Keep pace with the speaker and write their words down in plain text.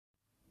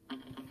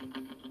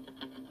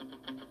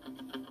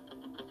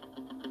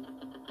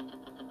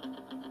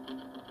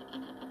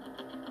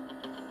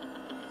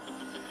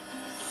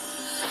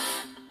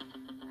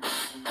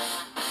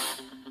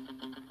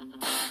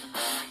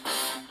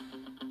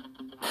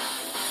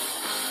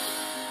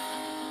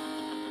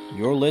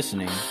You're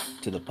listening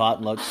to the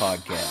Potluck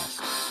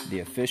Podcast,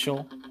 the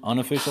official,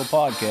 unofficial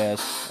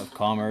podcast of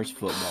Commerce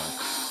Football.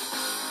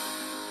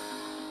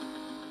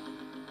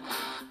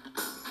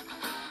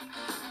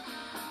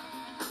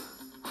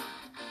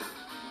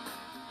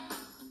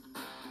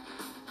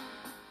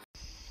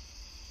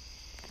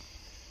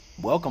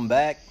 Welcome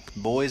back,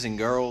 boys and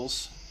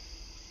girls,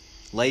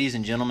 ladies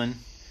and gentlemen,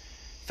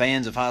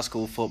 fans of high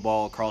school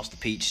football across the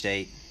Peach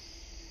State.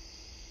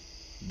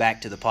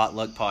 Back to the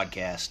Potluck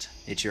Podcast.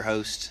 It's your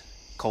host,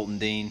 Colton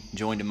Dean,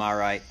 joined to my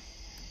right,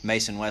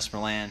 Mason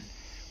Westmoreland.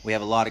 We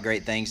have a lot of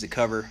great things to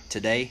cover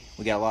today.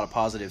 We got a lot of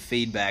positive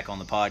feedback on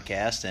the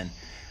podcast, and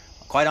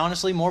quite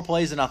honestly, more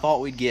plays than I thought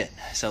we'd get.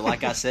 So,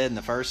 like I said in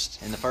the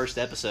first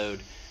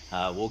episode,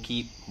 we'll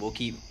keep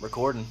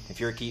recording.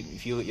 If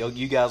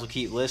you guys will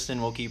keep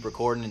listening, we'll keep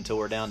recording until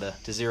we're down to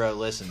 0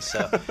 listens.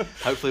 So,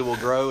 hopefully, we'll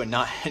grow and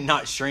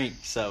not shrink.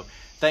 So,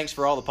 thanks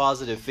for all the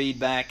positive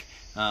feedback.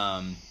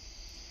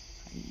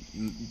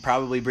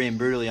 Probably being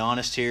brutally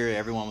honest here,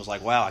 everyone was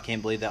like, wow, I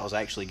can't believe that was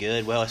actually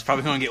good. Well, it's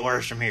probably going to get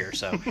worse from here.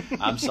 So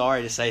I'm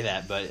sorry to say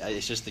that, but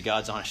it's just the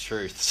God's honest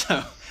truth.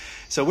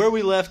 So where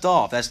we left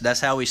off, that's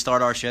how we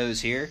start our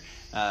shows here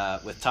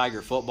with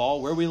Tiger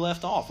football. Where we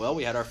left off, well,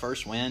 we had our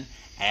first win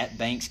at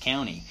Banks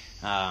County.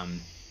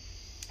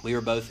 We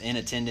were both in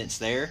attendance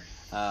there.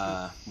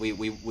 We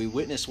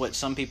witnessed what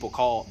some people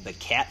call the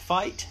cat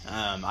fight.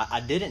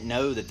 I didn't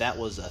know that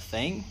was a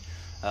thing.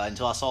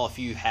 Until I saw a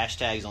few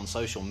hashtags on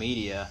social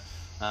media.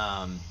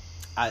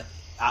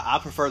 I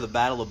prefer the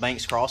Battle of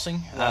Banks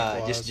Crossing,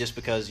 just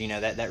because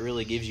that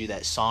really gives you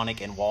that Sonic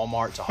and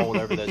Walmart to hold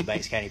over those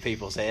Banks County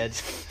people's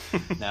heads.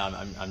 No,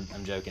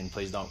 I'm joking.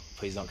 Please don't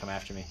come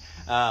after me.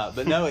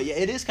 But no,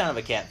 it is kind of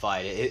a cat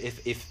fight.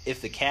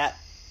 If the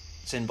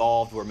cat's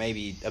involved were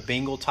maybe a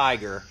Bengal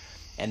tiger,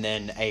 and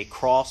then a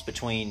cross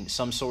between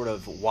some sort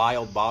of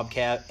wild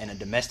bobcat and a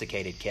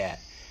domesticated cat.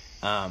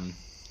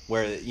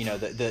 Where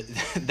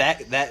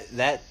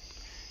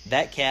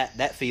that cat,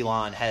 that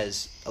feline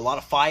has a lot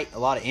of fight, a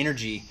lot of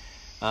energy,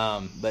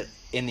 but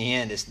in the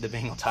end, the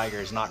Bengal tiger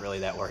is not really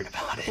that worried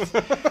about it.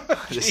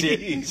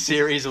 The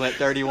series went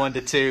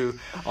 31-2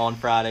 on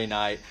Friday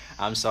night.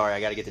 I'm sorry,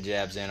 I got to get the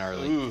jabs in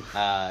early.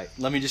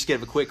 Let me just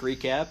give a quick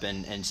recap,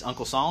 and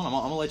Uncle Son, I'm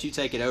gonna let you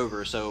take it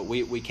over. So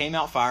we came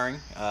out firing,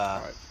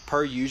 right,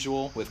 per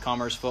usual with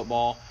Commerce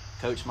Football.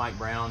 Coach Mike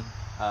Brown.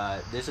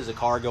 This is a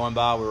car going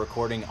by. We're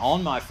recording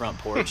on my front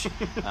porch.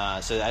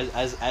 So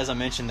as I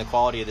mentioned, the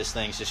quality of this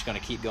thing is just going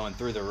to keep going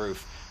through the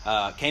roof.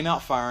 Came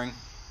out firing.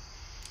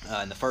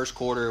 In the first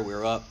quarter, we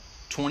were up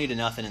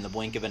 20-0 in the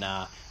blink of an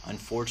eye.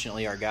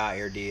 Unfortunately, our guy,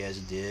 Air Diaz,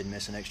 did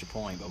miss an extra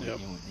point.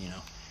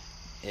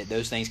 But,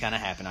 those things kind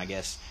of happen, I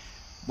guess.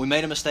 We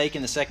made a mistake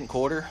in the second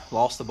quarter,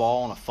 lost the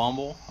ball on a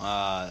fumble.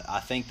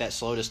 I think that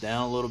slowed us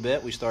down a little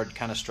bit. We started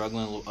kind of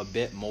struggling a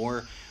bit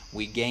more.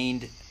 We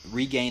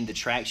regained the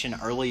traction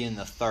early in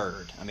the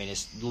third. I mean,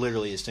 it's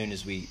literally as soon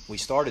as we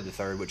started the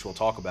third, which we'll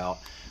talk about.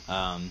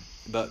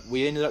 But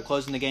we ended up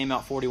closing the game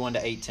out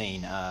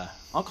 41-18.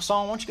 Uncle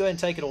Son, why don't you go ahead and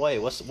take it away?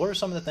 What are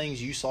some of the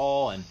things you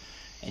saw and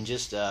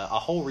just a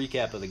whole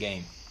recap of the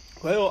game?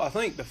 Well, I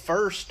think the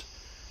first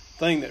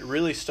thing that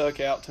really stuck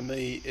out to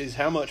me is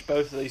how much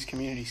both of these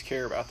communities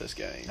care about this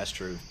game. That's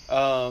true.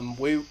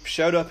 We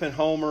showed up in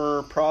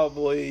Homer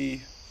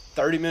probably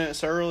 30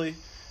 minutes early.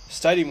 The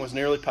stadium was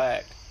nearly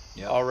packed.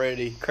 Yep.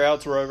 Already.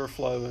 Crowds were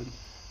overflowing.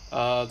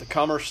 The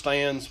Commerce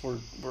stands were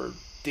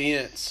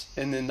dense,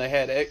 and then they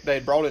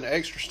had brought in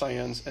extra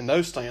stands, and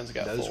those stands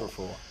got full. Those were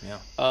full, yeah.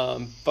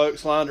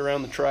 Folks lined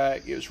around the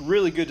track. It was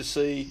really good to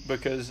see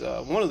because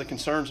one of the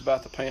concerns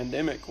about the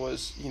pandemic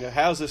was,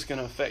 how's this going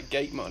to affect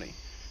gate money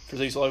for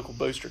these local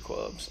booster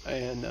clubs?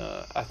 And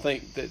I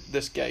think that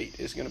this gate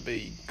is going to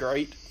be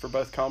great for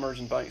both Commerce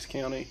and Banks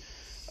County.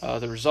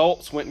 The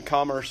results went in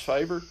Commerce's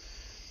favor.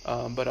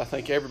 But I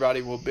think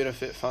everybody will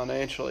benefit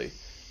financially.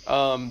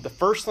 The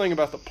first thing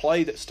about the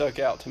play that stuck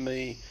out to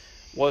me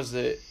was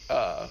that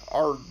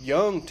our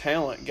young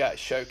talent got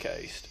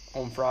showcased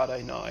on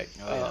Friday night.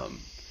 Oh, yeah.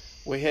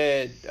 We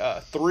had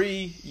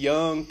 3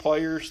 young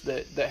players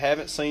that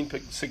haven't seen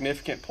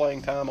significant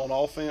playing time on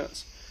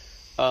offense.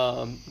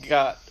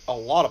 Got a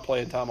lot of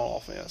playing time on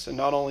offense, and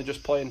not only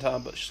just playing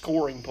time, but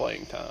scoring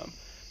playing time.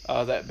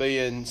 That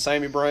being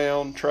Sammy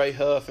Brown, Trey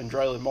Huff, and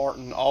Draylon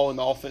Martin, all in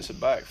the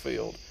offensive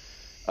backfield.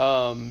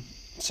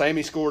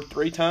 Sammy scored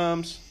 3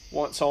 times,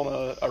 once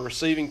on a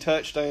receiving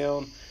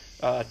touchdown,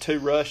 2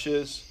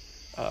 rushes.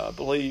 I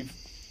believe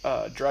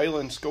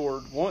Draylon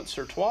scored once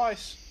or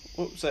twice.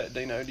 What was that,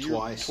 Dino?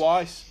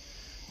 Twice.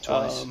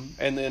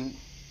 And then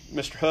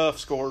Mr. Huff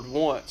scored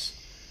once.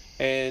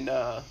 And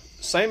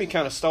Sammy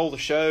kind of stole the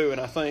show,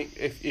 and I think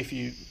if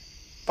you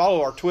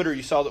follow our Twitter,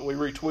 you saw that we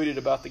retweeted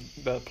about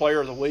the player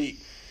of the week.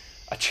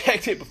 I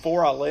checked it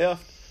before I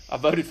left. I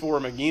voted for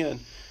him again.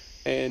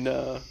 And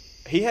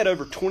he had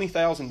over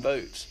 20,000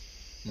 votes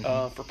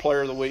for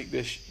Player of the Week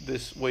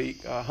this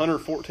week.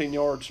 114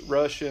 yards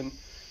rushing,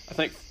 I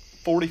think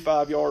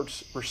 45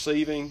 yards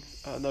receiving,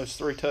 those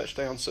 3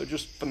 touchdowns. So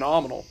just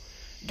phenomenal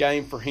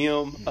game for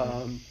him.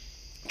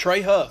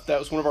 Trey Huff, that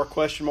was one of our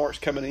question marks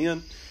coming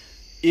in.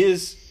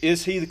 Is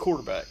he the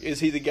quarterback?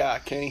 Is he the guy?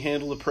 Can he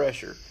handle the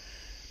pressure?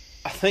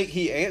 I think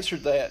he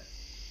answered that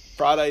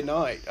Friday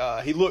night.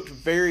 He looked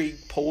very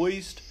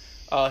poised.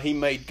 He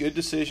made good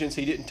decisions.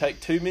 He didn't take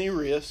too many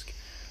risks.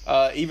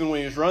 Even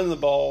when he was running the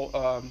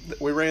ball,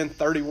 we ran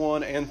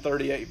 31 and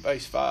 38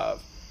 base 5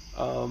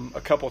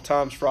 a couple of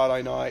times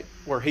Friday night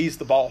where he's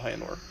the ball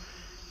handler.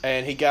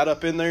 And he got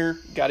up in there,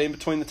 got in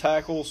between the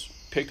tackles,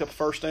 picked up a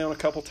first down a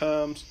couple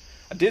times.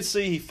 I did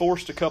see he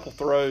forced a couple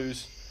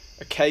throws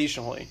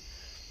occasionally.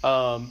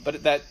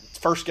 But that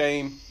first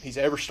game he's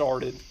ever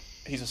started,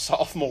 he's a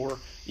sophomore.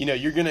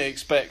 You're going to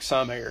expect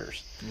some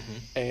errors.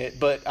 Mm-hmm.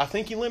 But I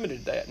think he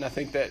limited that, and I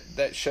think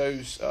that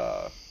shows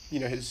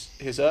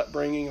his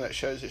upbringing, that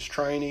shows his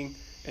training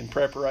and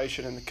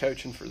preparation and the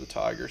coaching for the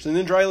Tigers. And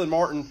then Draylen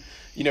Martin,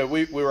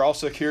 we were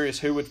also curious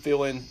who would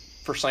fill in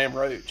for Sam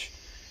Roach.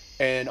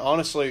 And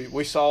honestly,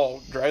 we saw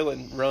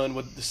Draylen run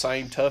with the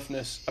same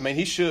toughness. I mean,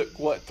 he shook,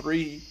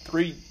 three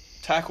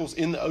tackles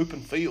in the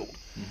open field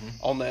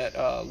on that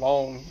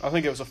long, I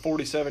think it was a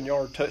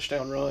 47-yard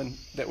touchdown run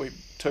that we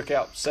took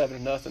out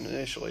 7-0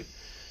 initially.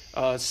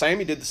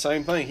 Sammy did the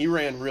same thing. He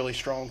ran really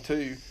strong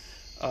too.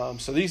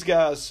 So these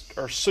guys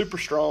are super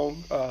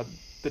strong.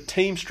 The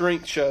team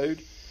strength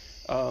showed.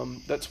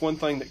 That's one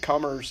thing that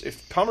Commerce,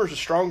 if Commerce is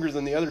stronger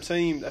than the other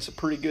team, that's a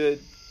pretty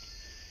good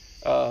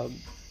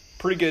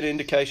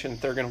indication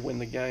that they're going to win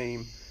the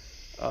game.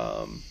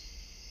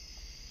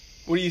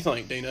 What do you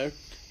think, Dino?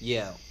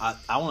 Yeah,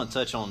 I want to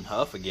touch on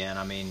Huff again.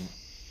 I mean,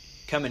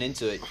 coming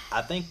into it,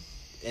 I think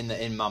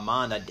in my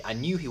mind, I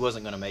knew he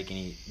wasn't going to make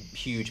any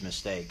huge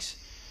mistakes.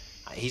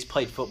 He's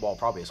played football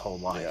probably his whole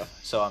life. Yeah.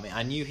 So, I mean,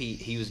 I knew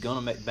he was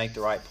going to make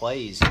the right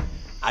plays.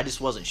 I just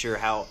wasn't sure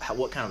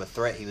what kind of a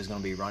threat he was going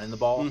to be running the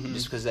ball. Mm-hmm.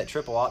 Just because that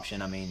triple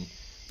option, I mean,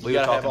 we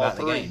were talking about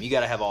in the game. You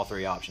got to have all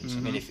three options.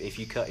 Mm-hmm. I mean,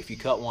 if you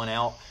cut one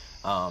out,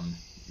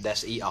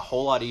 that's a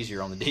whole lot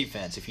easier on the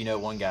defense if you know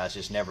one guy's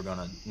just never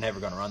gonna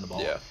run the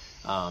ball. Yeah.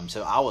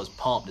 So I was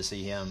pumped to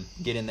see him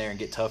get in there and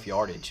get tough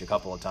yardage a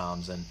couple of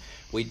times, and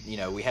we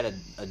had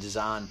a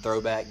design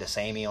throwback to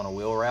Sammy on a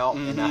wheel route,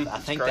 and I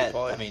think that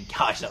play. I mean,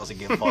 gosh, that was a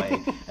good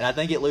play, and I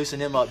think it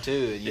loosened him up too.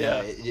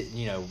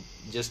 You know,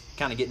 just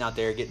kind of getting out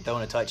there,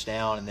 throwing a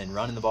touchdown, and then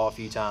running the ball a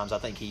few times. I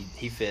think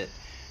he fit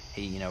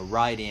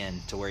right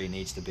in to where he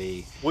needs to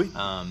be.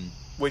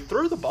 We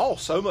threw the ball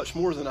so much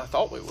more than I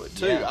thought we would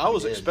too. Yeah, I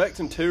was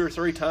expecting 2 or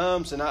 3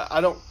 times, and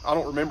I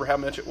don't remember how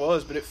much it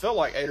was, but it felt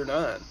like 8 or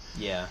 9.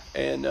 Yeah.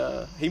 And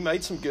he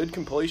made some good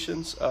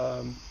completions.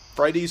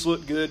 Frady's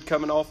looked good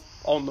coming off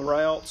on the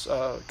routes.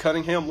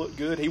 Cunningham looked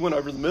good. He went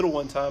over the middle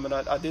one time, and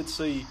I did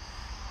see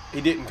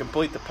he didn't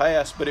complete the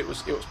pass, but it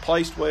was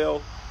placed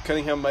well.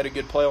 Cunningham made a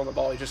good play on the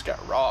ball. He just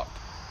got rocked,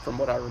 from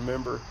what I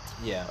remember.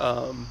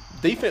 Yeah.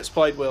 Defense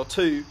played well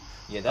too.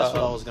 Yeah, that's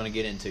what I was going to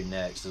get into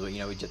next. We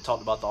just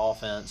talked about the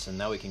offense, and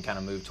now we can kind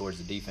of move towards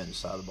the defensive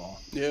side of the ball.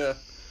 Yeah,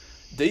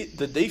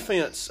 the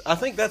defense. I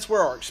think that's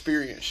where our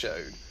experience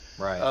showed.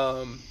 Right.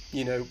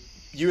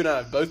 You and I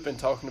have both been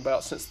talking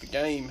about since the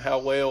game how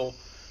well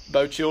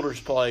Bo Childers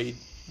played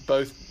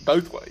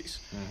both ways.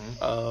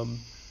 Mm-hmm.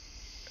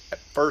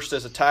 First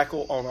as a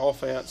tackle on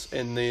offense,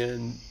 and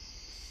then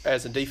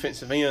as a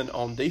defensive end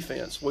on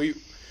defense. We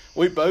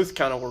both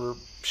kind of were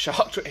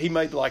shocked. He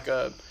made like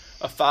a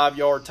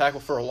 5-yard tackle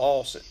for a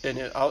loss,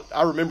 and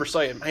I remember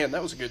saying, man,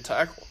 that was a good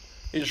tackle.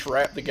 He just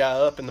wrapped the guy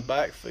up in the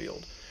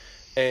backfield.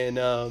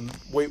 And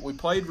we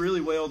played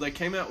really well. They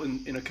came out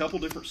in a couple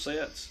different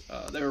sets.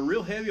 They were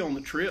real heavy on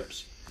the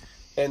trips,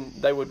 and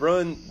they would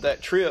run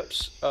that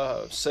trips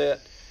set,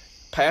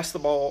 pass the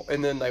ball,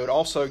 and then they would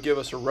also give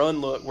us a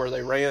run look where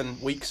they ran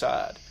weak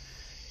side.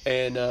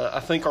 And I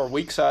think our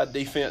weak side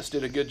defense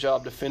did a good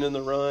job defending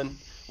the run.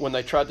 When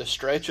they tried to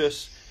stretch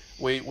us,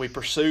 we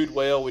pursued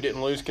well. We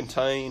didn't lose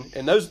contain,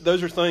 and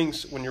those are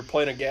things when you're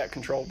playing a gap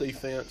control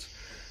defense,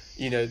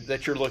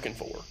 that you're looking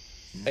for.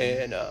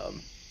 Mm-hmm.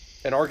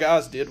 And our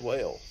guys did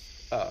well.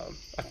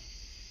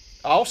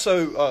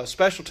 Also,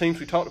 special teams.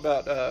 We talked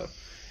about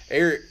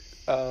Eric.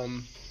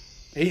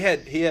 He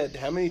had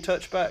how many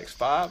touchbacks?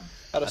 5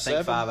 out of 7. I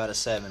think 5 out of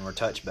 7 were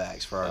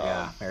touchbacks for our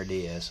guy, Eric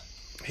Diaz.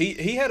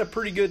 He had a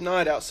pretty good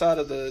night outside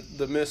of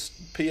the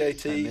missed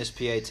PAT.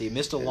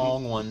 Missed a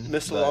long one.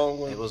 Missed a long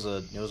one. It was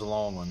a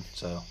long one.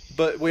 So.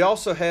 But we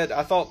also had,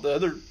 I thought the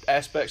other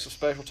aspects of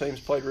special teams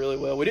played really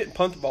well. We didn't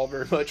punt the ball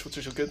very much, which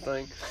is a good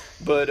thing.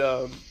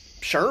 But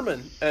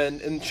Sherman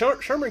and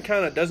Sherman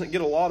kind of doesn't get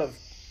a lot of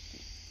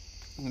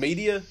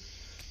media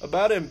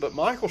about him. But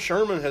Michael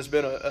Sherman has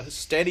been a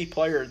steady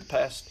player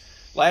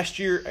last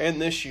year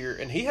and this year,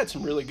 and he had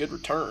some really good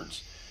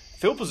returns.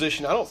 Field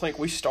position, I don't think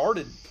we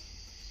started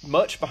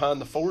much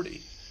behind the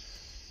 40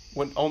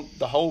 when on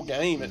the whole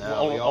game and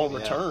on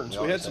returns.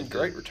 We had some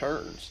great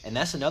returns. And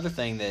that's another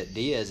thing that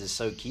Diaz is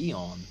so key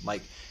on.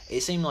 Like,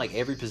 it seemed like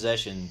every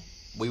possession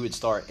we would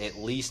start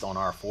at least on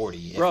our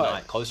 40, if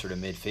not closer to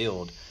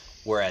midfield,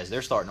 whereas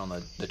they're starting on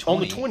the 20. On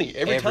the 20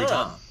 every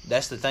time.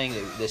 That's the thing.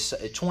 This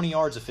 20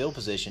 yards of field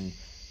position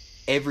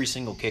every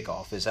single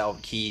kickoff is how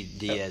key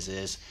Diaz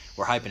is.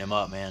 We're hyping him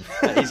up, man.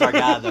 He's our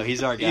guy, though.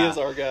 He's our guy. He is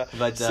our guy.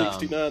 But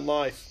 69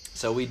 life.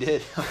 So we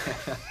did.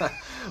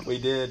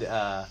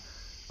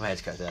 I had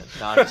to cut that.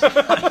 No, I'm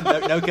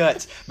just, no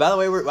cuts. By the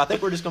way, I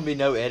think we're just going to be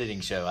no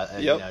editing show.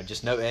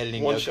 Just no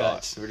editing, no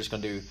cuts. We're just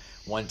going to do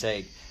one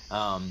take.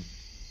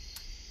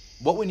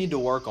 What we need to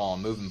work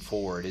on moving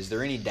forward, is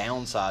there any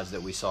downsides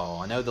that we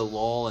saw? I know the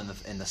lull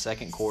in the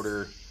second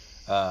quarter,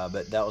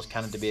 but that was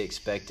kind of to be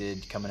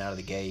expected coming out of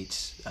the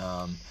gates.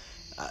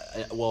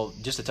 Well,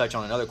 just to touch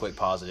on another quick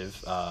positive,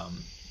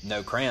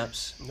 no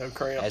cramps. No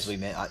cramps. As we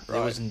meant,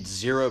 there was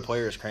 0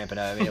 players cramping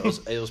up. I mean,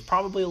 it was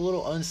probably a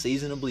little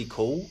unseasonably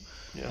cool.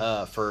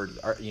 Yeah. For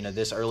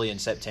this early in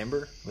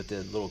September with the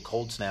little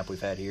cold snap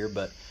we've had here,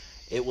 but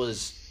it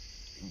was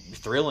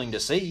thrilling to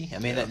see. I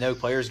mean, that no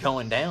players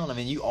going down. I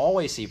mean, you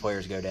always see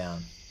players go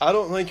down. I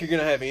don't think you're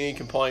going to have any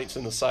complaints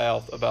in the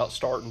South about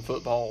starting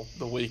football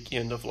the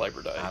weekend of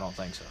Labor Day. I don't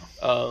think so.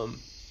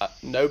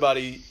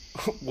 Nobody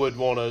would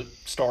want to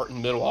start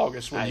in middle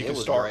August when you can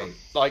start. Great.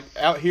 Like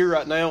out here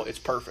right now, it's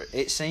perfect.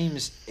 It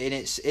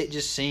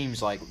just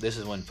seems like this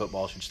is when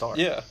football should start.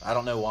 Yeah. I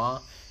don't know why.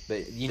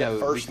 But, we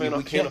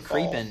kept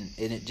creeping,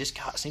 and it just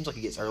seems like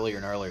it gets earlier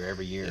and earlier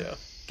every year. Yeah.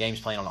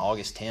 Games playing on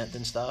August 10th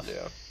and stuff.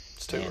 Yeah,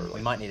 it's too early.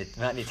 We might need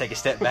to take a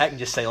step back and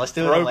just say, let's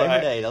do it on Labor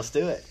Day. Let's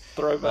do it.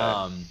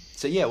 Throwback.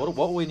 So, yeah,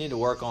 what we need to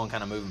work on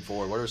kind of moving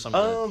forward? What are some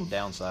of the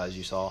downsides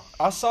you saw?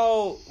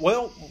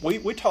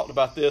 We talked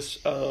about this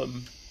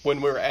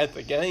when we were at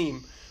the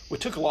game. We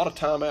took a lot of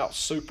time out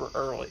super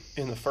early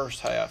in the first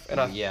half. And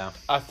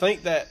I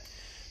think that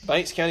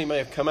Banks County may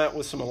have come out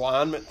with some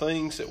alignment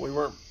things that we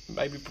weren't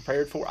maybe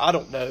prepared for. I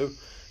don't know.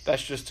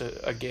 That's just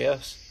a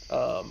guess.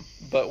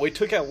 But we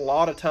took a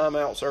lot of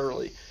timeouts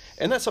early,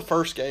 and that's a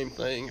first game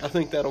thing. I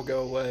think that'll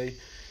go away.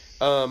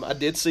 I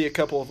did see a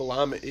couple of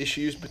alignment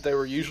issues, but they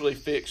were usually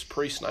fixed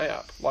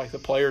pre-snap. Like the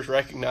players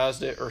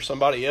recognized it, or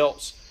somebody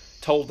else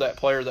told that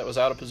player that was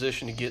out of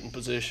position to get in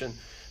position.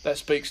 That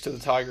speaks to the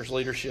Tigers'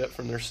 leadership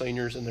from their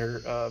seniors and their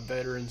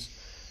veterans.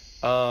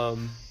 But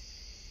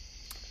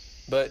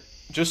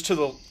just to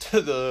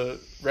the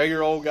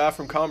regular old guy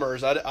from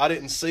Commerce, I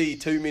didn't see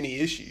too many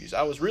issues.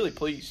 I was really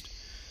pleased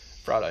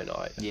Friday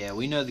night. Yeah,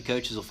 we know the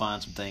coaches will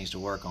find some things to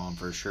work on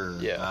for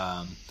sure.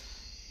 Yeah.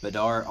 But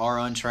our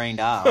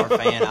untrained eye, our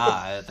fan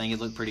eye, I think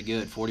it looked pretty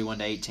good.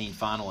 41-18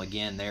 final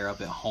again there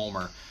up at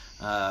Homer.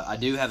 I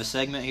do have a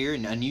segment here,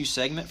 a new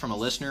segment from a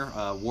listener,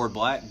 Ward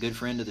Black, good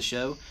friend of the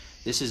show.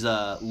 This is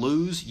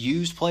Lou's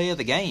used play of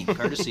the game,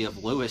 courtesy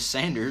of Lewis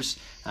Sanders.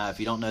 If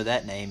you don't know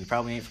that name, you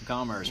probably ain't from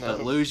Commerce. No.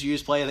 But Lou's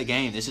used play of the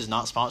game. This is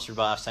not sponsored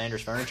by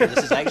Sanders Furniture.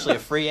 This is actually a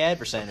free ad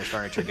for Sanders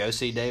Furniture. Go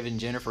see David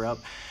and Jennifer up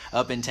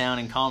in town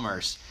in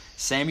Commerce.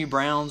 Sammy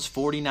Brown's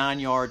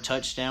 49-yard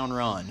touchdown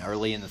run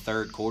early in the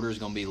third quarter is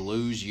going to be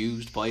Lou's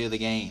used play of the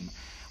game.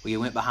 We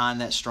went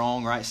behind that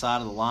strong right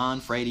side of the line.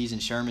 Frady's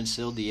and Sherman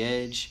sealed the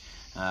edge.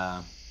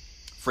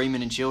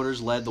 Freeman and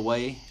Childers led the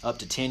way up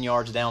to 10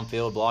 yards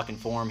downfield, blocking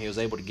for him. He was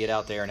able to get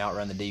out there and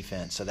outrun the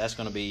defense. So that's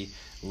going to be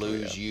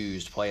Lou's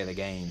used play of the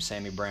game.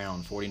 Sammy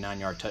Brown,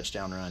 49-yard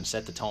touchdown run,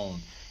 set the tone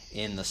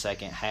in the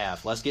second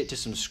half. Let's get to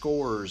some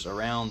scores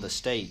around the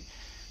state.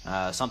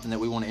 Something that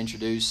we want to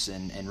introduce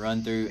and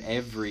run through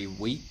every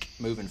week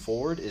moving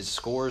forward is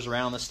scores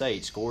around the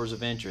state, scores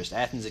of interest.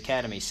 Athens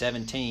Academy,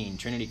 17.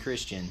 Trinity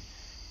Christian,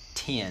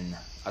 10.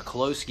 A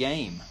close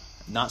game.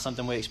 Not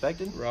something we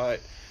expected.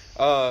 Right.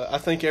 I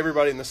think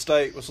everybody in the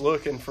state was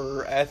looking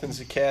for Athens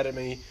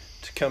Academy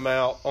to come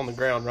out on the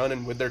ground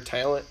running with their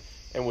talent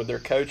and with their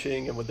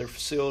coaching and with their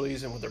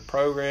facilities and with their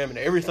program and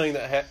everything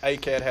that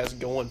ACAD has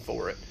going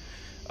for it.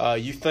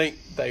 You think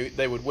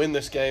they would win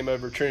this game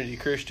over Trinity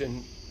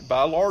Christian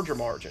by a larger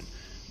margin,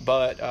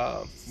 but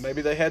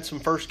maybe they had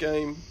some first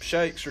game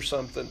shakes or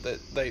something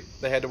that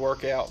they had to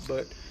work out.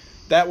 But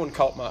that one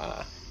caught my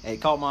eye. It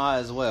caught my eye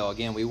as well.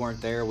 Again, we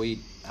weren't there.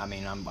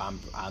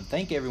 I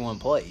think everyone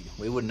played.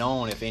 We would have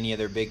known if any of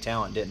their big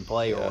talent didn't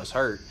play or was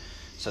hurt.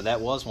 So that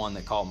was one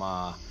that caught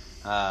my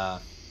eye.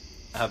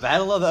 A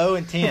battle of the 0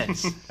 and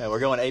 10s. We're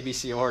going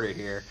ABC order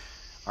here.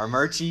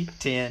 Armurchie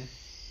 10,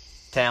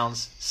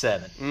 Towns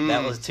 7.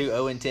 That was 2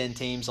 0 and 10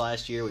 teams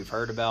last year. We've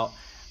heard about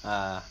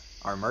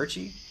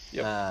Armurchie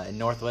in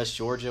Northwest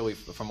Georgia.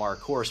 From our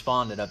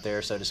correspondent up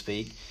there, so to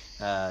speak,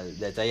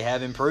 that they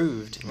have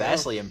improved,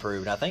 vastly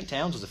improved. I think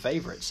Towns was a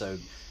favorite. So.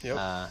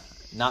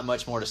 Not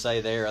much more to say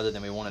there other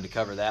than we wanted to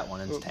cover that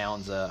one. And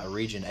Towns a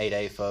Region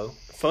 8A foe.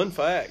 Fun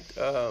fact,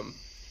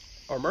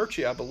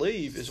 Armurchie, I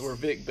believe, is where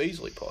Vic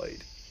Beasley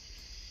played.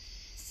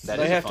 That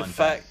is a fun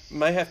fact.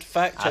 May have to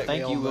fact check. I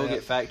think you will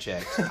get fact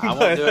checked.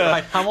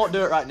 I won't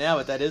do it right now,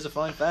 but that is a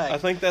fun fact. I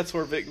think that's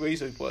where Vic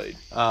Beasley played.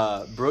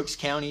 Brooks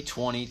County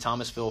 20,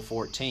 Thomasville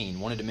 14.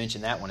 Wanted to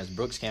mention that one as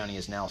Brooks County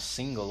is now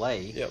single A.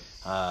 Yep.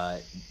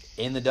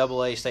 In the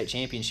AA state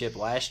championship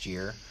last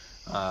year.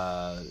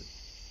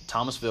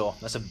 Thomasville,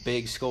 that's a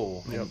big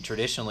school, and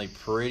traditionally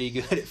pretty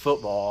good at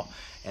football,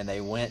 and they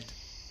went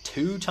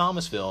to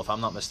Thomasville, if I'm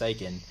not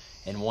mistaken,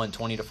 and won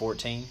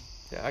 20-14.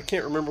 Yeah, I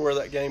can't remember where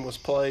that game was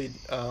played,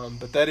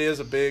 but that is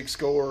a big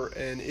score,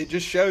 and it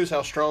just shows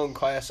how strong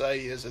Class A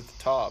is at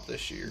the top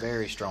this year.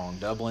 Very strong.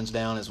 Dublin's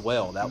down as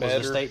well. That was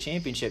a state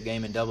championship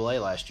game in Double A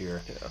last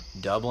year. Yeah.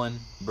 Dublin,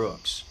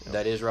 Brooks. Yep.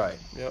 That is right.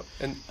 Yep.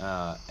 And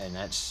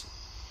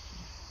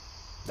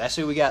that's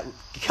who we got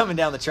coming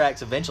down the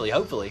tracks eventually.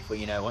 Hopefully, but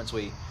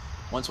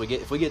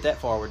if we get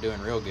that far, we're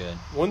doing real good.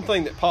 One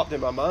thing that popped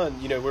in my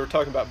mind, we were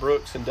talking about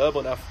Brooks and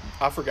Dublin.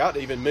 I forgot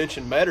to even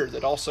mention Metter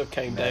that also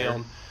came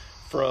down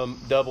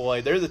from Double A.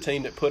 They're the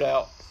team that put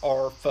out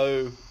our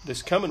foe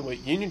this coming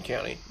week, Union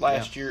County,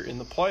 last year in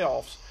the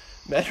playoffs.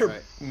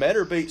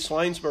 Metter beat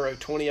Swainsboro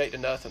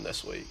 28-0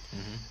 this week,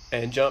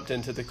 and jumped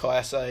into the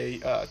Class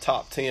A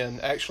top 10.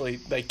 Actually,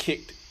 they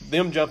kicked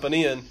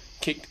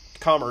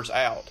Commerce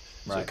out.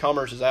 So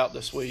Commerce is out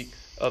this week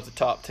of the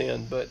top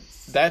 10. But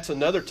that's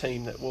another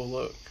team that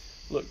we'll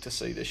look to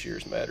see this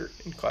year's Metter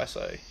in Class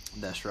A.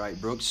 That's right.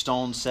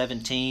 Brookstone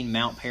 17,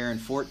 Mount Perrin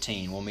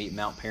 14. We'll meet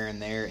Mount Perrin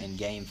there in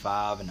Game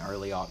 5 in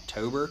early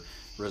October.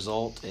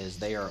 Result is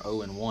they are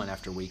 0-1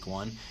 after Week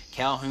 1.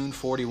 Calhoun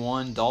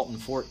 41, Dalton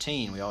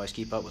 14. We always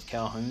keep up with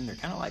Calhoun. They're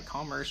kind of like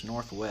Commerce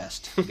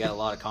Northwest. We've got a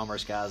lot of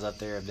Commerce guys up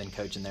there, have been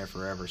coaching there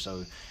forever.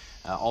 So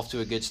off to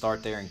a good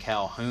start there in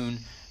Calhoun.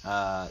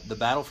 The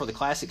battle for the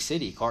Classic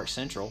City, Clark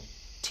Central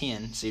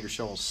 10, Cedar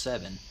Shoals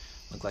 7.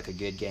 Looked like a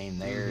good game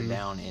there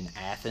down in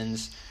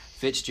Athens.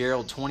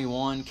 Fitzgerald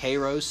 21,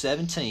 Cairo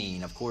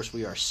 17. Of course,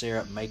 we are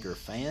Syrup Maker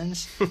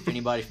fans. If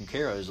anybody from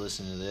Cairo is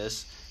listening to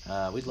this,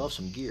 we'd love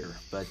some gear.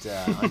 But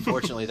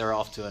unfortunately, they're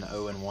off to an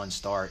 0-1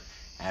 start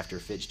after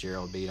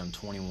Fitzgerald beat them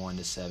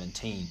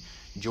 21-17.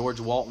 George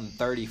Walton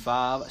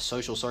 35,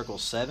 Social Circle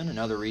 7.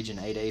 Another Region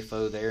 8A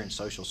foe there in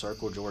Social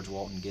Circle. George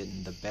Walton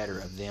getting the better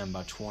of them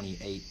by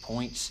 28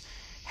 points.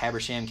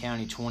 Habersham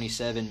County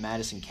 27,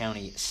 Madison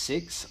County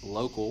 6.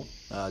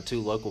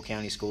 Two local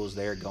county schools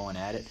there going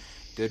at it.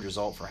 Good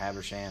result for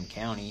Habersham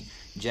County.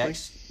 Go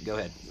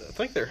ahead. I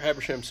think they're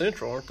Habersham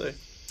Central, aren't they?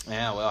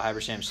 Yeah, well,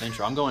 Habersham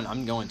Central.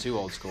 I'm going too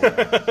old school.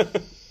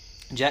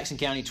 Jackson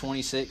County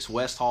 26,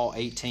 West Hall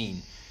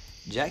 18.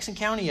 Jackson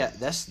County,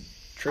 that's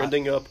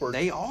trending upward.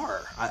 They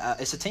are.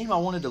 It's a team I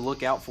wanted to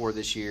look out for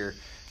this year.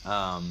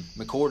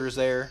 McCorder's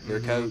there, their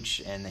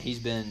coach, and he's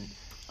been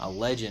a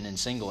legend in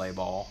single A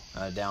ball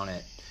down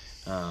at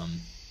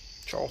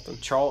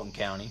Charlton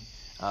County.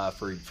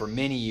 For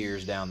many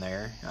years down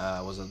there.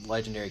 Was a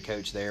legendary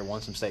coach there,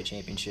 won some state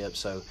championships.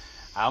 So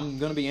I'm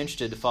going to be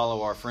interested to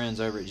follow our friends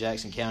over at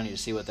Jackson County to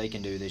see what they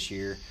can do this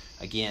year.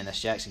 Again,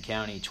 that's Jackson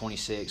County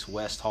 26,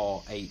 West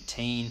Hall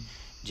 18,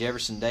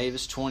 Jefferson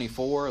Davis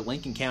 24,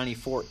 Lincoln County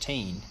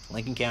 14.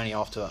 Lincoln County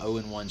off to a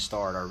 0-1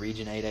 start, our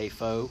Region 8A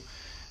foe.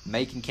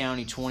 Macon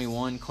County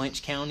 21,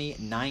 Clinch County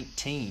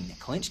 19.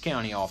 Clinch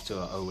County off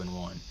to a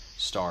 0-1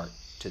 start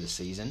to the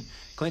season.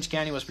 Clinch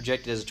County was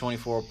projected as a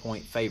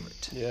 24-point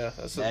favorite. Yeah,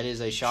 that is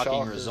a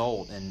shocking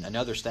result, and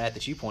another stat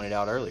that you pointed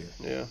out earlier.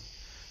 Yeah.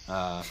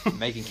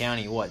 Macon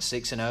County, what,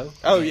 6-0?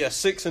 Oh yeah,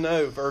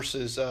 6-0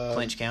 versus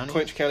Clinch County.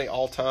 Clinch County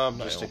all time.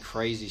 Just a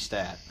crazy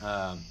stat.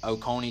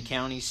 Oconee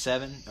County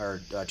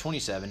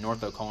 27,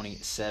 North Oconee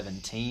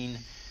 17.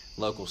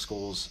 Local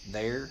schools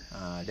there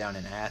down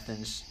in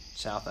Athens,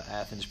 south of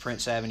Athens.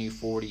 Prince Avenue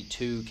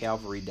 42,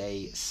 Calvary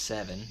Day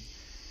 7.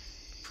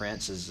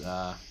 Prince is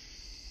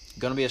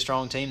going to be a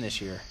strong team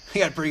this year. He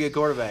got a pretty good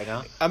quarterback,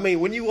 huh? I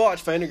mean, when you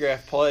watch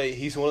Vandergraff play,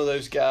 he's one of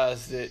those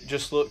guys that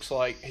just looks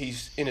like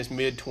he's in his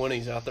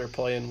mid-20s out there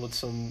playing with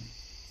some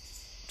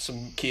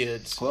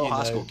kids. Well,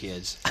 high school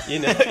kids.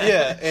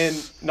 Yeah,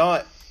 and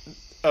not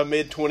a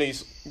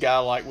mid-20s guy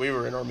like we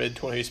were in our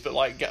mid-20s, but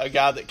like a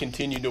guy that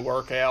continued to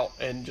work out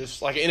and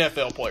just like an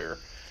NFL player.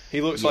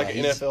 He looks like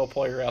an NFL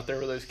player out there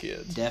with those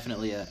kids.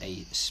 Definitely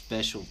a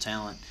special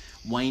talent.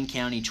 Wayne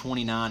County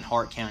 29,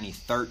 Hart County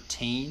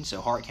 13.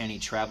 So Hart County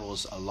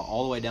travels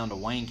all the way down to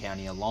Wayne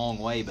County, a long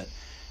way. But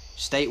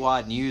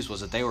statewide news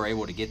was that they were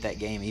able to get that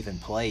game even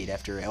played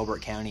after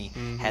Elbert County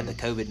had the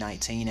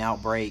COVID-19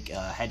 outbreak,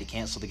 had to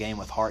cancel the game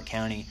with Hart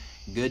County.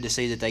 Good to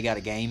see that they got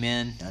a game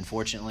in.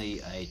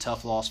 Unfortunately, a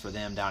tough loss for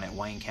them down at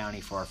Wayne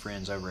County for our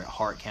friends over at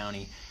Hart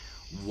County.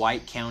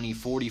 White County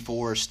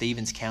 44,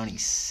 Stevens County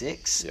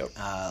 6. Yep.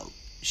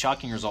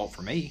 Shocking result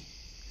for me.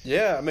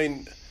 Yeah, I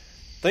mean,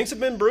 things have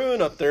been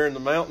brewing up there in the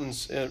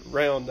mountains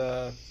around.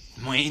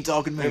 We ain't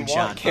talking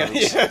moonshine,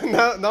 folks. Yeah,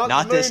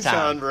 not the this moonshine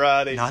time.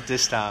 variety. Not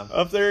this time.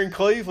 Up there in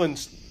Cleveland,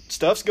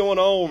 stuff's going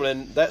on,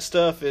 and that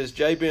stuff is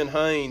J. Ben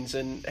Haynes,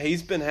 and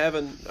he's been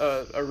having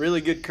a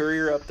really good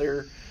career up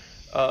there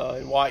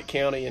in White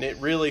County, and it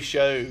really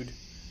showed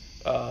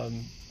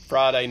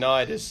Friday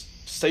night. As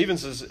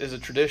Stevens is a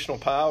traditional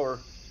power,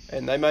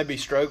 and they may be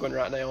struggling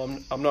right now.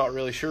 I'm not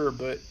really sure,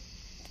 but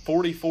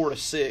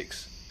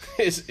 44-6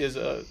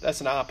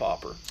 that's an eye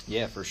popper.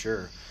 Yeah, for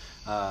sure.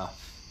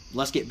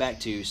 Let's get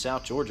back to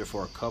South Georgia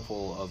for a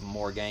couple of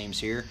more games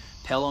here.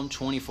 Pelham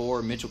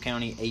 24, Mitchell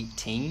County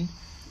 18.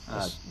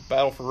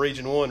 Battle for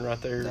Region 1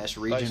 right there. That's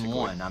Region basically.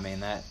 1. I mean,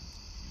 that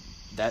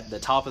the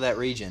top of that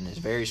region is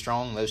very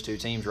strong. Those two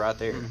teams right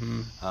there.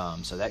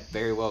 So that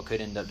very well could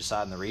end up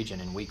deciding the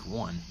region in Week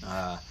 1.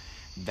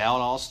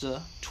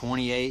 Valdosta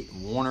 28,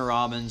 Warner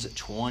Robins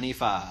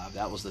 25.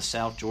 That was the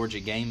South Georgia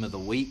game of the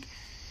week.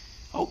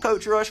 Old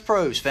Coach Rush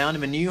Pros found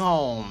him a new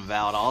home.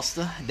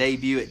 Valdosta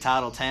debut at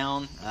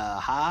Titletown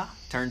High.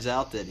 Turns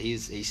out that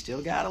he's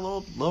still got a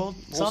little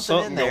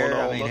something in there. Going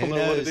on. I mean, I don't who know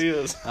knows? what it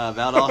is.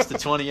 Valdosta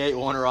 28,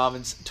 Warner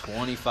Robins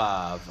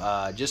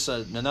 25. Just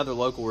another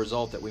local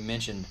result that we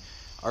mentioned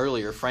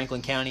earlier.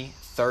 Franklin County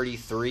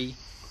 33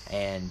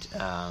 and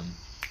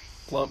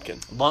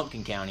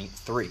Lumpkin County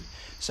 3.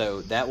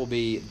 So that will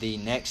be the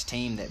next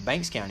team that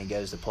Banks County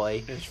goes to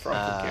play. It's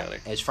Franklin County.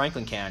 It's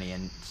Franklin County,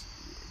 and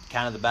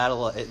kind of the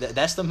battle.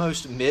 That's the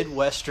most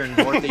Midwestern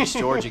Northeast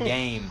Georgia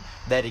game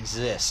that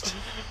exists.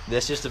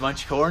 That's just a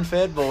bunch of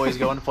corn-fed boys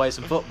going to play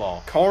some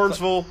football.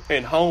 Carnesville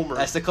and Homer.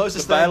 That's the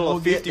closest the thing battle we'll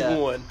of get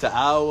 51 to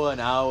Iowa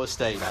and Iowa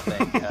State, I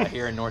think,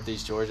 here in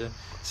Northeast Georgia.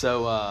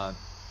 So,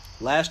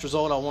 last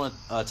result I want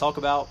to talk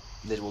about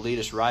that will lead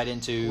us right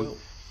into.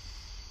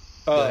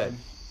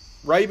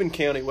 Rabun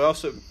County. We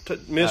also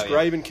missed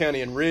Rabun County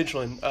and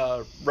Ridgeland.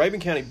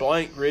 Rabun County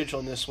blanked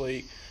Ridgeland this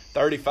week,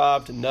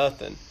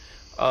 35-0.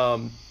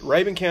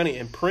 Rabun County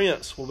and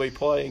Prince will be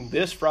playing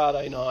this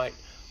Friday night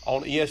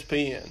on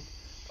ESPN.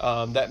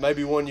 That may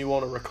be one you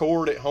want to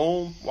record at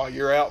home while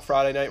you're out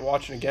Friday night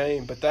watching a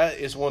game, but that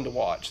is one to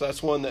watch.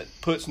 That's one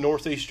that puts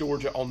Northeast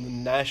Georgia on the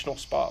national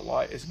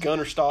spotlight. It's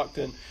Gunner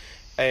Stockton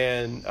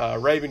and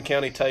Rabun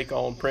County take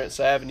on Prince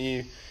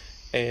Avenue.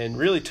 And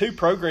really two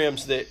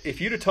programs that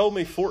if you'd have told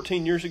me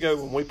 14 years ago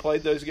when we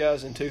played those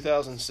guys in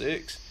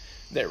 2006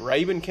 that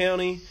Rabun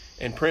County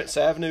and Prince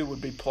Avenue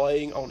would be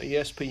playing on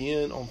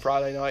ESPN on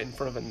Friday night in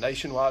front of a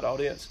nationwide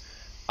audience,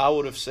 I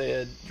would have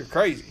said, you're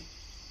crazy,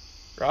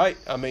 right?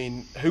 I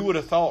mean, who would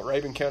have thought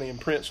Rabun County and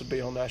Prince would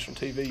be on national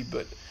TV?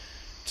 But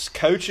it's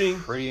coaching.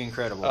 Pretty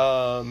incredible.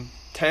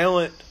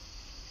 Talent,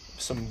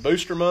 some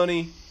booster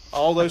money,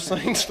 all those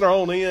things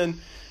thrown in.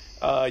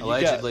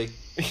 Allegedly.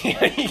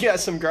 You got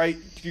some great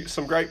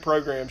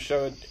programs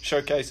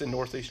showcasing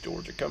Northeast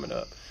Georgia coming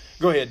up.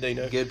 Go ahead,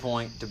 Dino. Good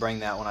point to bring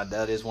that one.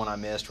 That is one I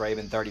missed.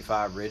 Rabun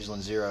 35,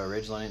 Ridgeland 0.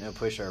 Ridgeland ain't no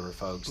pushover,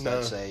 folks.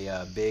 No. That's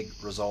a big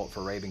result for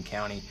Rabun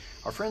County.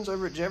 Our friends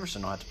over at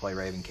Jefferson will have to play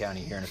Rabun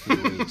County here in a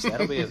few weeks.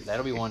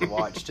 That'll be one to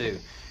watch too.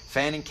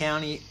 Fannin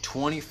County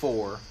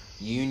 24,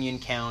 Union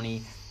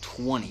County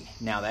 20.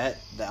 Now that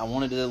I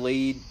wanted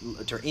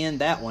to end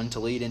that one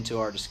to lead into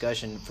our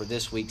discussion for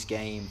this week's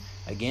game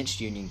against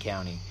Union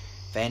County.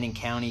 Fannin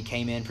County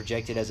came in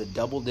projected as a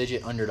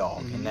double-digit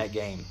underdog in that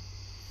game.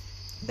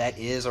 That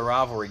is a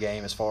rivalry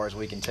game as far as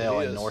we can tell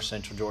in North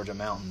Central Georgia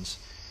mountains.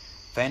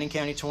 Fannin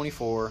County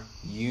 24,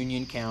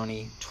 Union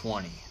County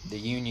 20. The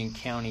Union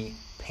County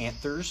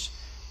Panthers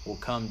will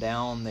come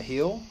down the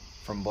hill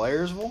from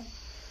Blairsville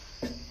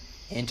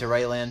into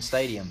Rayland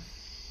Stadium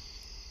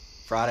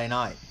Friday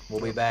night.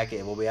 We'll be back.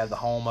 We'll have the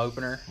home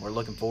opener. We're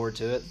looking forward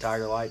to it. The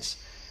Tiger Lights.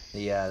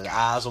 The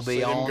eyes will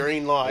be on.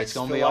 Green lights. It's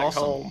going to be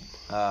awesome. Home.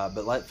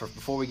 But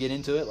before we get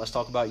into it, let's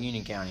talk about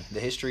Union County, the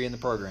history and the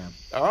program.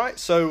 All right.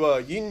 So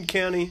Union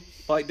County,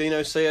 like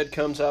Dino said,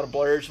 comes out of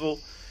Blairsville.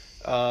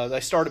 They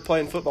started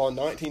playing football in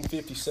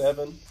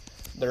 1957.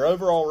 Their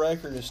overall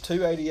record is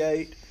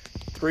 288,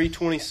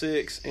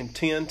 326, and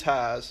 10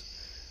 ties.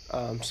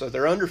 So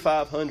they're under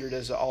 500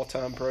 as an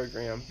all-time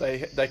program.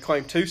 They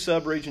claimed 2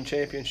 sub-region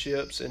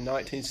championships in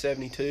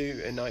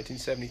 1972 and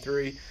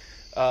 1973.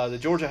 The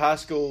Georgia High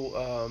School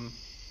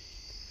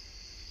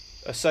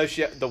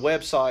the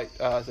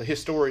website, the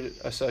History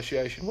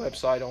Association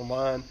website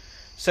online,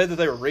 said that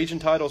they were region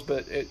titles,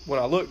 but when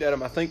I looked at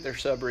them, I think they're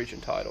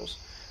sub-region titles.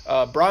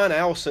 Brian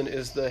Allison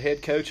is the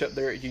head coach up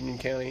there at Union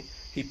County.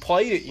 He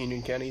played at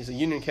Union County. He's a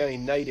Union County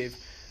native,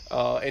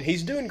 and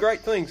he's doing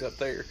great things up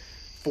there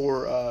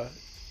for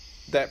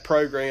that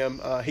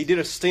program. He did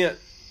a stint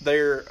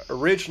there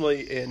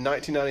originally in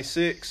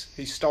 1996.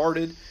 He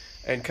started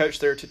and coached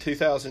there to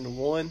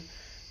 2001.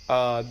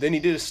 Then he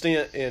did a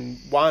stint in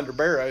Winder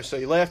Barrow. So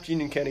he left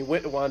Union County,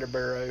 went to Winder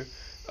Barrow,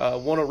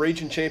 won a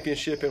region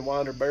championship in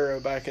Winder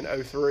Barrow back in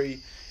 2003,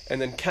 and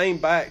then came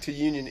back to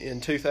Union in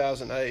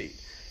 2008.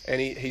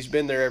 And he's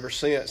been there ever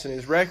since. And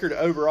his record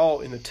overall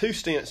in the 2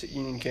 stints at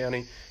Union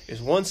County is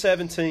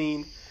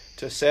 117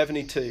 to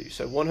 72.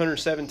 So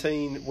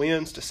 117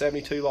 wins to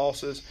 72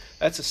 losses.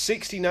 That's a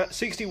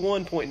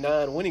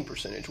 61.9 winning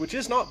percentage, which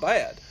is not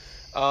bad.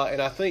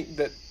 And I think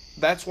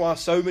that's why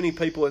so many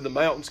people in the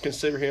mountains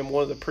consider him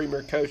one of the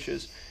premier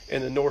coaches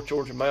in the North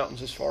Georgia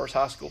mountains as far as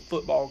high school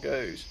football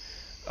goes.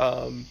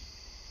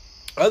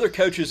 Other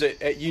coaches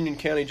at Union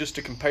County, just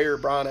to compare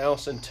Brian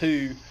Allison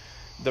to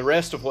the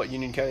rest of what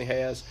Union County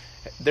has,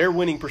 their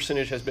winning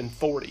percentage has been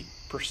 40%.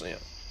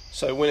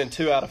 So winning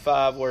 2 out of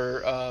 5,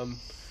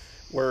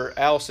 where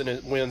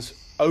Allison wins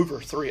over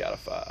 3 out of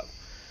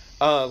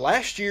 5.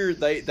 Last year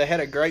they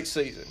had a great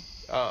season.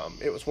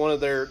 It was one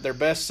of their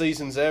best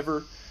seasons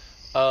ever.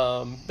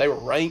 They were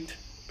ranked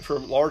for a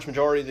large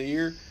majority of the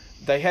year.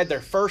 They had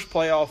their first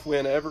playoff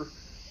win ever.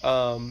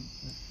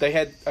 They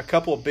had a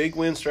couple of big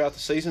wins throughout the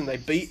season. They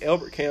beat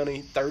Elbert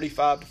County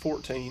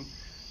 35-14.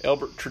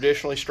 Elbert,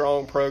 traditionally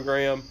strong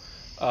program.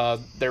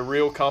 Their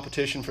real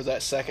competition for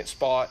that second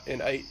spot in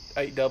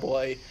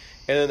 8AA.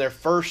 And then their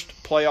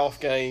first playoff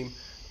game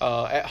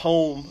at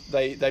home,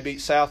 they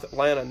beat South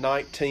Atlanta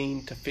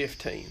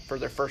 19-15 for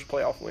their first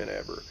playoff win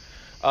ever.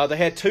 They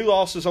had 2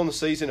 losses on the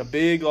season, a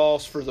big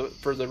loss for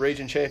the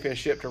region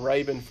championship to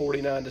Raven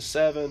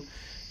 49-7,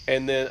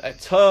 and then a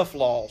tough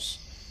loss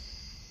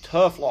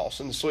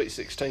in the Sweet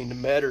 16 to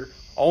Metter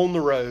on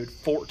the road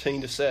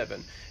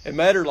 14-7. And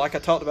Metter, like I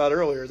talked about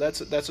earlier,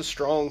 that's a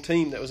strong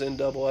team that was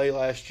in AA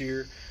last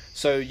year.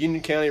 So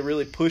Union County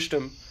really pushed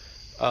them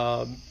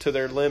to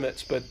their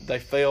limits, but they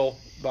fell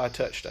by a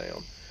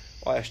touchdown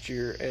last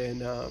year.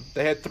 And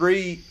they had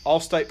 3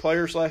 All-State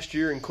players last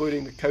year,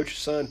 including the coach's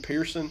son,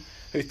 Pearson,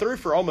 who threw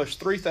for almost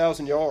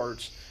 3,000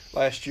 yards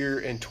last year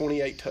and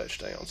 28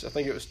 touchdowns. I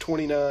think it was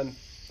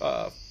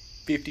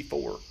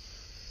 29-54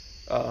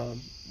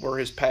 were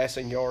his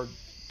passing yard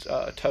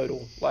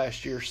total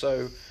last year.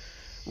 So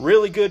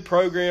really good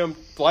program.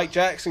 Like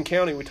Jackson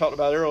County we talked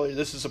about earlier,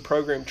 this is a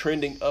program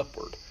trending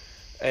upward.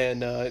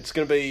 And it's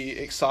going to be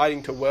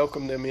exciting to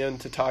welcome them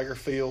into Tiger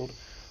Field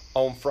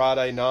on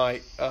Friday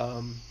night.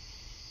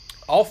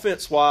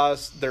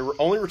 Offense-wise, they're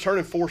only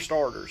returning 4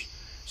 starters.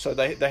 So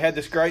they had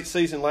this great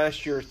season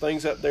last year.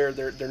 Things up there,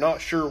 they're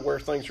not sure where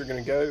things are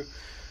going to go.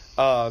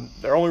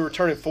 They're only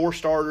returning 4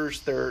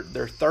 starters. Their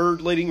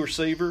third leading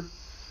receiver,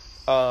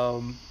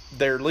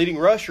 their leading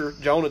rusher,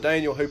 Jonah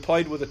Daniel, who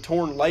played with a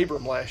torn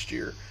labrum last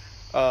year.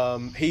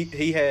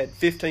 He had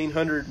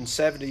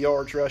 1,570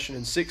 yards rushing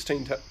and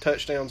 16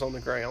 touchdowns on the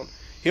ground.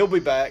 He'll be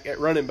back at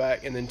running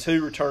back, and then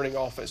 2 returning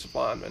offensive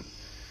linemen.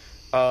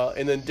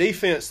 And then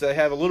defense, they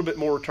have a little bit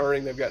more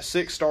returning. They've got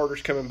 6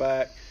 starters coming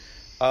back.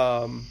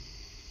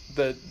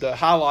 The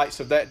highlights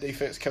of that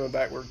defense coming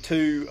back were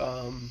 2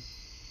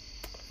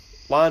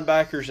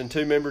 linebackers and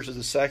 2 members of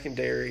the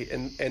secondary,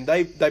 and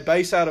they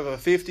base out of a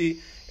 50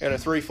 and a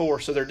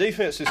 3-4. So their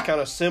defense is kind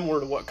of similar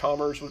to what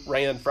Commerce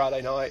ran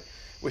Friday night.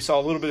 We saw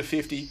a little bit of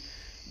 50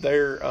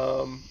 there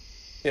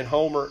in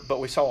Homer, but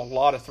we saw a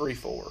lot of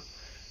 3-4.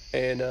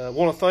 And I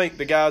want to thank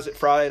the guys at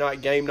Friday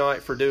Night Game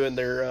Night for doing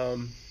their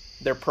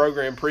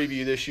program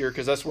preview this year,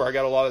 because that's where I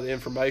got a lot of the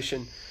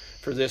information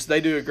for this.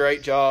 They do a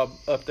great job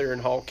up there in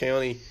Hall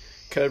County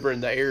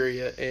covering the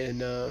area,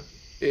 and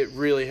it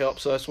really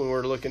helps us when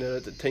we're looking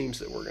at the teams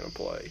that we're going to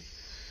play.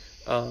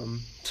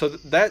 So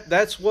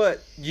that's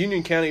what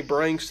Union County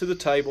brings to the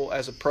table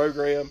as a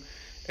program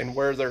and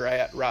where they're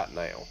at right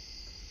now.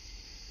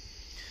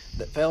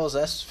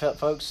 Fellas,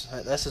 folks,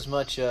 that's as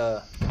much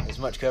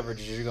coverage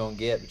as you're going to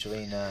get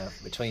between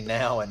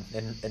now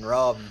and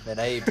Rob and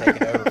Abe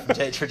taking over for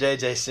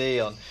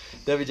JJC on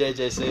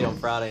WJJC on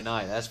Friday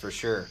night. That's for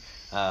sure.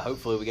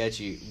 Hopefully we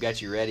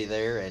got you ready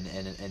there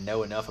and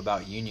know enough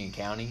about Union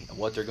County and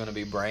what they're going to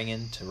be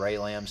bringing to Ray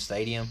Lamb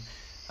Stadium.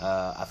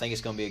 I think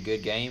it's going to be a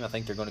good game. I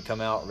think they're going to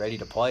come out ready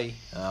to play.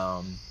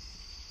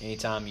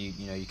 Anytime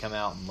you come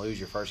out and lose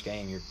your first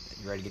game, you're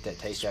ready to get that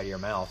taste out of your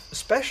mouth.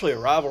 Especially a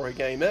rivalry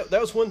game. That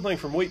was one thing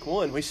from week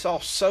 1. We saw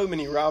so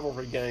many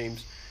rivalry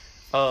games,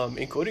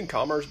 including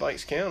Commerce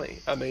Banks County.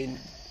 I mean,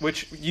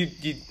 which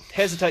you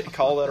hesitate to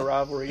call that a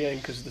rivalry game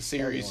because of the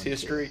series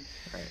history.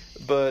 Right.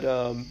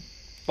 But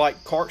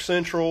like Clark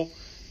Central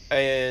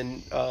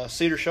and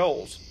Cedar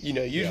Shoals,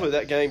 usually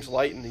that game's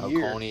late in the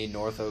year. Oconee,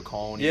 North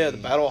Oconee. Yeah, the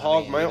Battle of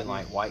Hog Mountain. Even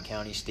like White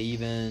County,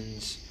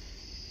 Stevens,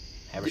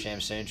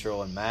 Habersham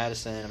Central, and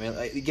Madison. I mean,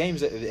 like, the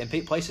games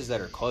and places that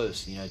are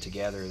close,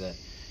 together that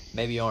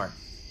maybe aren't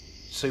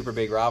super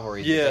big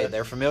rivalries. Yeah,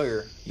 they're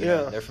familiar.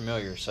 They're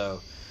familiar.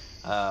 So,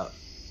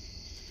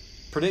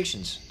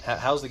 predictions.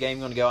 How's the game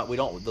going to go?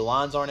 The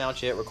lines aren't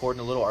out yet. Recording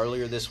a little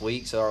earlier this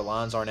week, so our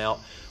lines aren't out.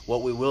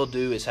 What we will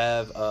do is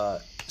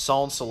have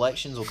song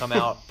selections will come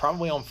out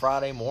probably on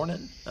Friday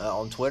morning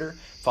on Twitter.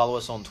 Follow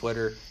us on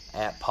Twitter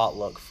at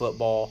Potluck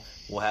Football.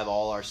 We'll have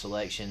all our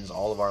selections,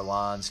 all of our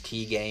lines,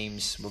 key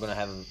games. We're going to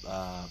have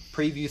a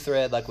preview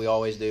thread like we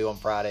always do on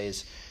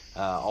Fridays.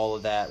 All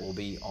of that will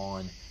be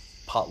on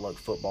Potluck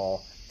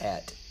Football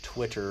at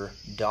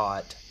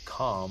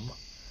twitter.com.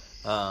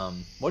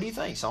 What do you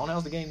think, Son?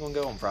 How's the game going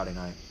to go on Friday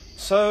night?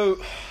 So,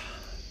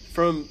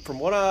 from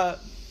what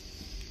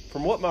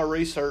my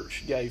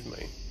research gave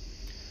me,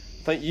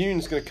 I think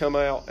Union's going to come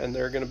out and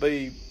they're going to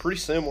be pretty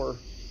similar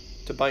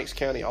to Banks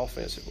County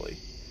offensively.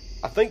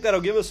 I think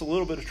that'll give us a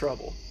little bit of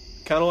trouble,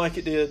 kind of like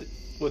it did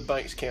with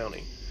Banks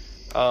County.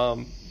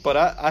 But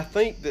I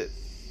think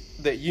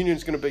that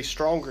Union's going to be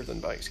stronger than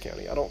Banks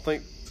County. I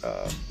think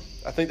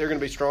they're going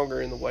to be stronger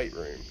in the weight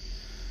room.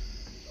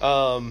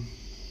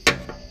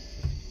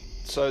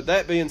 So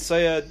that being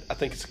said, I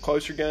think it's a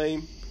closer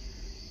game.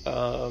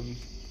 I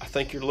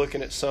think you're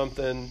looking at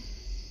something.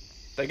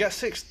 They got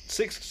six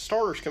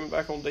starters coming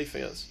back on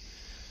defense.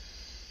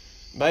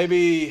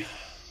 Maybe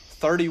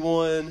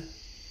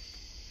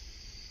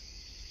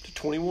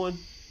 31-21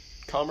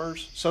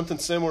 Commerce, something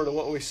similar to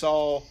what we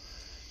saw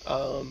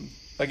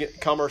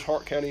against Commerce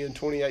Hart County in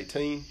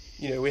 2018.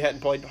 We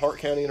hadn't played Hart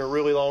County in a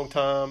really long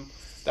time.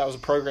 That was a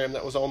program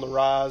that was on the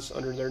rise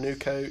under their new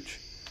coach.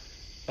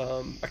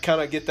 I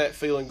kind of get that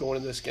feeling going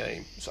into this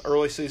game. It's an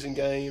early season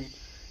game.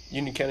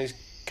 Union County's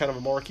kind of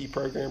a marquee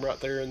program right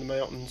there in the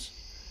mountains.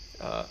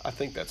 I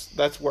think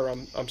that's where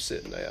I'm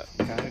sitting at.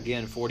 Okay.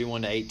 Again,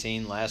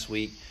 41-18 last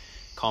week.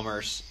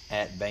 Commerce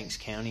at Banks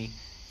County,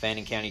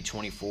 Fannin County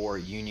 24,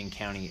 Union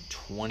County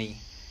 20.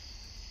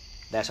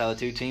 That's how the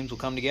two teams will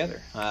come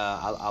together.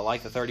 I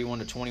like the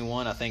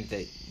 31-21. I think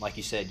that, like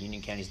you said,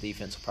 Union County's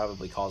defense will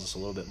probably cause us a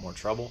little bit more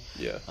trouble.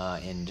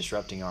 In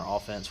disrupting our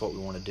offense, what we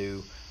want to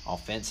do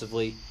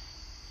offensively.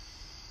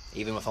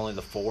 Even with only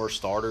the 4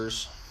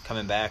 starters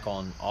coming back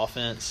on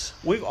offense.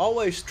 We've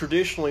always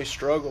traditionally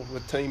struggled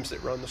with teams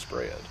that run the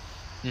spread.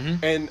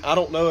 Mm-hmm. And I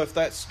don't know if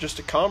that's just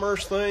a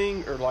Commerce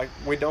thing or like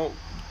we don't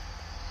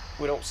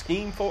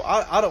scheme for.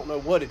 I don't know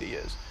what it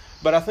is.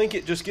 But I think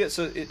it just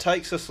it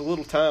takes us a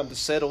little time to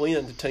settle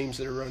into teams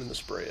that are running the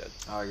spread.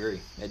 I agree.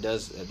 It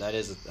does. That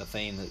is a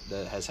theme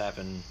that has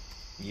happened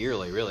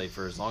yearly, really,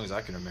 for as long as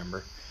I can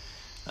remember.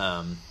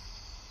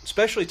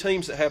 Especially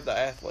teams that have the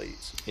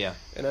athletes. Yeah.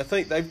 And I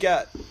think they've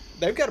got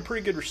a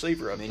pretty good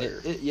receiver up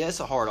there. It's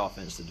a hard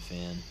offense to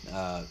defend.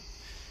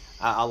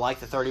 I like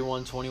the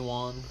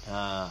 31-21.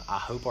 I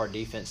hope our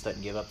defense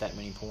doesn't give up that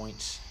many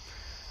points.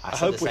 I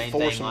said the same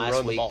thing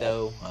last week,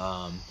 though.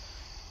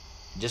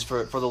 Just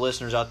for the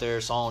listeners out there,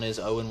 Solon is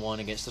 0-1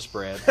 against the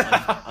spread.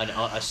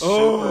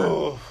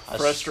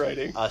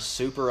 Frustrating. A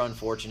super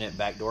unfortunate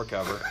backdoor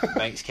cover.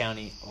 Banks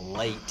County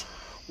late.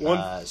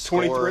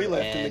 1:23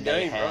 left in the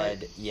game,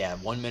 right? Yeah,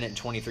 1 minute and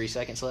 23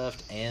 seconds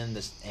left, and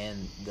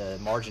the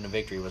margin of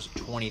victory was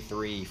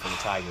 23 for the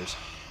Tigers,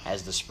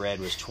 as the spread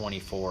was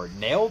 24.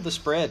 Nailed the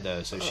spread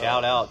though, so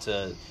shout out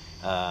to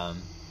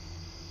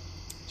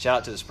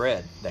the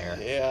spread there.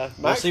 Yeah,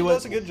 Maxwell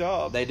does a good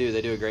job. They do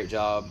a great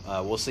job.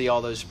 We'll see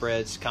all those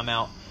spreads come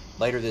out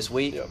later this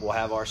week. Yep. We'll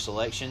have our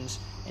selections.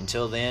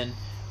 Until then,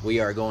 we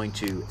are going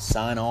to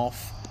sign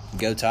off.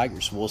 Go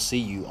Tigers. We'll see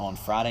you on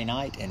Friday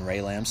night in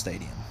Ray Lamb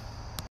Stadium.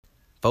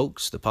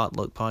 Folks, the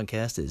Potluck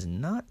Podcast is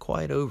not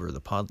quite over.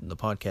 The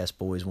podcast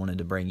boys wanted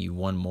to bring you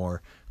one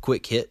more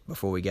quick hit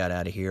before we got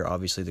out of here.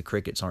 Obviously, the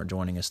Crickets aren't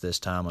joining us this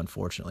time.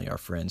 Unfortunately, our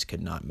friends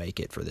could not make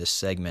it for this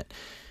segment.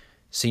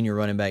 Senior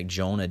running back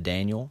Jonah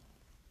Daniel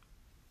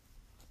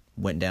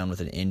went down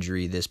with an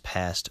injury this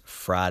past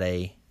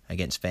Friday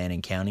against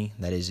Fannin County.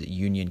 That is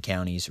Union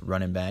County's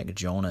running back.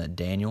 Jonah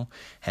Daniel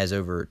has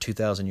over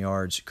 2,000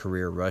 yards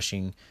career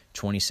rushing,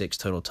 26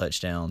 total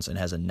touchdowns, and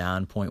has a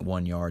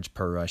 9.1 yards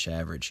per rush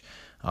average.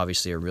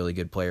 Obviously a really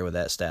good player with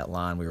that stat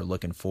line. We were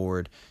looking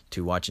forward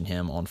to watching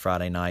him on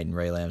Friday night in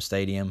Ray Lamb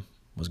Stadium.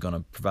 Was going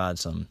to provide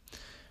some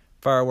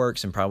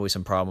fireworks and probably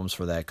some problems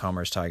for that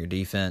Commerce Tiger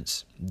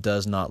defense.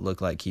 Does not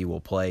look like he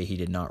will play. He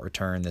did not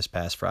return this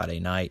past Friday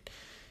night.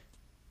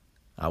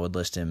 I would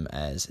list him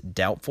as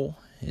doubtful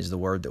is the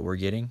word that we're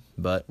getting,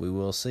 but we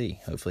will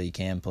see. Hopefully he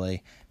can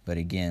play. But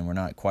again, we're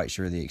not quite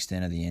sure the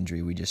extent of the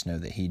injury. We just know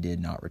that he did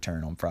not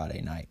return on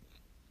Friday night.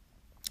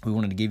 We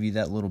wanted to give you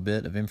that little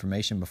bit of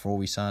information before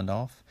we signed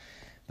off,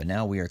 but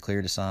now we are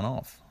clear to sign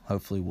off.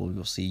 Hopefully we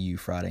will see you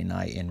Friday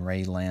night in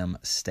Ray Lamb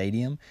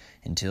Stadium.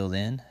 Until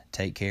then,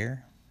 take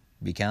care.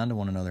 Be kind to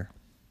one another.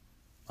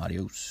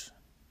 Adios.